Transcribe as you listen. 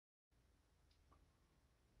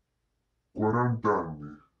40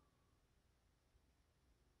 anni.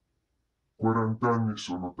 40 anni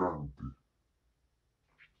sono tanti.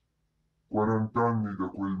 40 anni da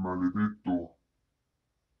quel maledetto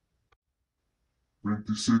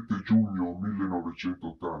 27 giugno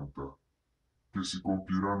 1980 che si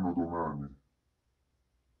compiranno domani.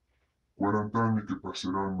 40 anni che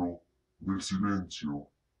passeranno nel silenzio,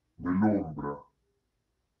 nell'ombra,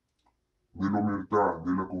 nell'omertà,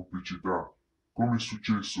 nella complicità, come è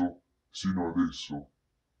successo sino adesso,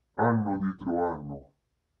 anno dietro anno.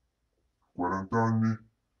 40 anni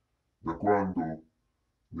da quando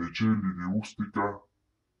nei cieli di Ustica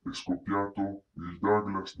è scoppiato il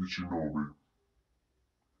Douglas DC-9,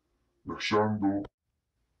 lasciando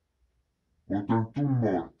 81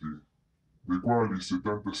 morti, dei quali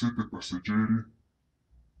 77 passeggeri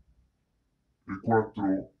e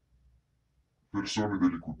 4 persone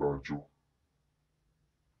dell'equipaggio.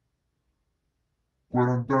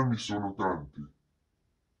 40 anni sono tanti.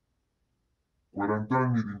 40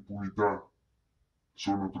 anni di impunità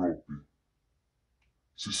sono troppi.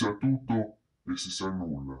 Si sa tutto e si sa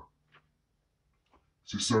nulla.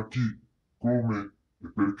 Si sa chi, come e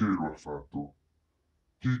perché lo ha fatto.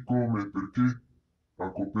 Chi, come e perché ha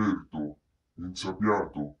coperto,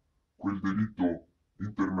 insabbiato quel delitto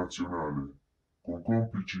internazionale con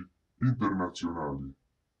complici internazionali.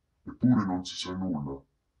 Eppure non si sa nulla,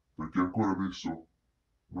 perché ancora adesso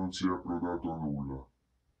non si è approdato a nulla.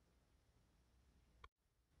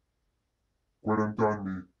 40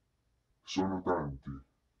 anni sono tanti.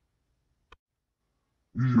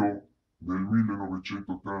 Io nel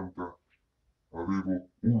 1980 avevo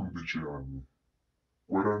 11 anni.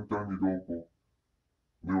 40 anni dopo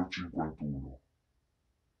ne ho 51.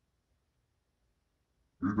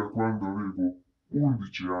 E da quando avevo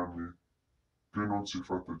 11 anni che non si è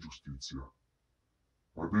fatta giustizia.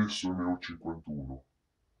 Adesso ne ho 51.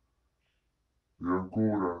 E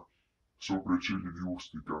ancora, sopra i cieli di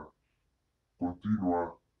Ustica,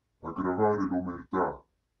 continua a gravare l'omertà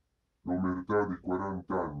di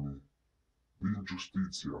 40 anni, di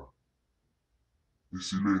ingiustizia, di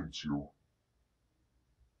silenzio.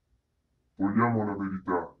 Vogliamo la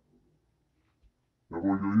verità, la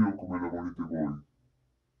voglio io come la volete voi.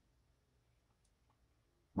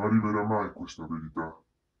 Ma arriverà mai questa verità?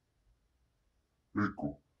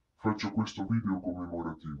 Ecco, faccio questo video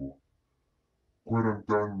commemorativo.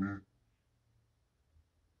 40 anni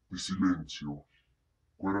di silenzio.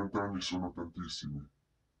 40 anni sono tantissimi.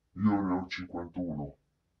 Io ne ho 51.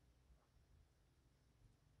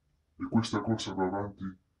 E questa cosa va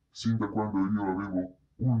avanti sin da quando io avevo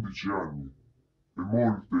 11 anni. E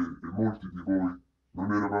molti di voi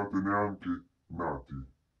non eravate neanche nati.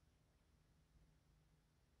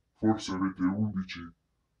 Forse avete 11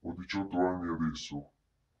 o 18 anni adesso.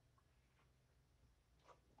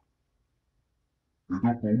 E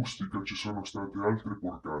dopo Ustica ci sono state altre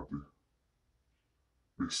porcate.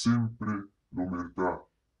 E sempre l'omertà,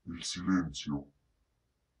 il silenzio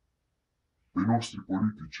dei nostri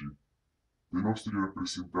politici, dei nostri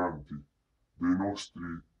rappresentanti, dei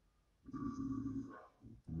nostri...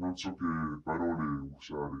 non so che parole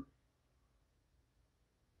usare.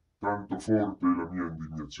 Tanto forte è la mia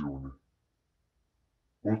indignazione.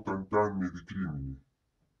 80 anni di crimini,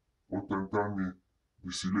 80 anni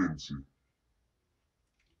di silenzi.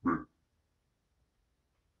 Beh,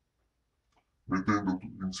 mettendo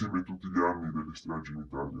insieme tutti gli anni delle stragi in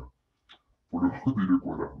Italia, volevo dire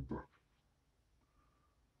 40.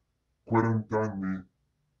 40 anni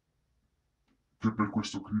che per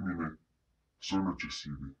questo crimine sono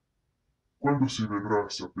eccessivi. Quando si vedrà a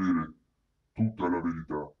sapere tutta la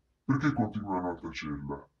verità, perché continuano a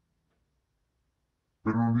tacerla?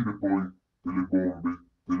 Per non dire poi delle bombe,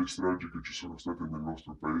 delle stragi che ci sono state nel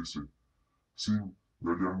nostro paese sin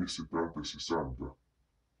dagli anni 70 e 60.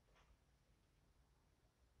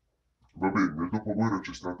 Va bene, nel dopoguerra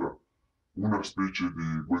c'è stata una specie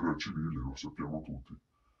di guerra civile, lo sappiamo tutti.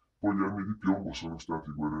 Poi gli anni di piombo sono stati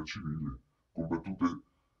guerra civile, combattute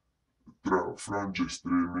tra frange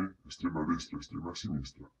estreme, estrema destra e estrema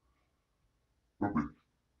sinistra. Vabbè,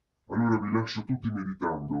 allora vi lascio tutti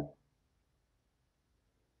meditando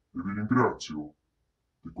e vi ringrazio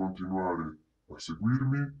di continuare a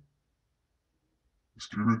seguirmi.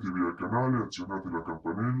 Iscrivetevi al canale, azionate la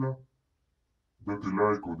campanella, date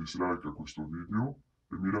like o dislike a questo video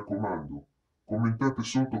e mi raccomando, commentate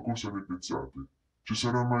sotto cosa ne pensate. Ci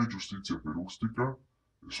sarà mai giustizia per Ustica?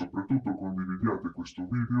 E soprattutto condividiate questo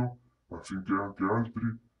video affinché anche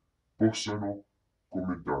altri possano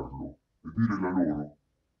commentarlo e dire la loro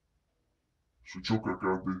su ciò che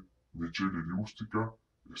accade nei cieli di Ustica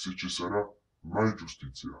e se ci sarà mai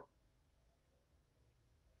giustizia.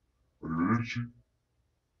 Arrivederci. Arrivederci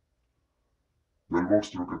dal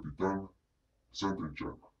vostro capitano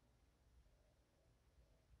Sant'Encema.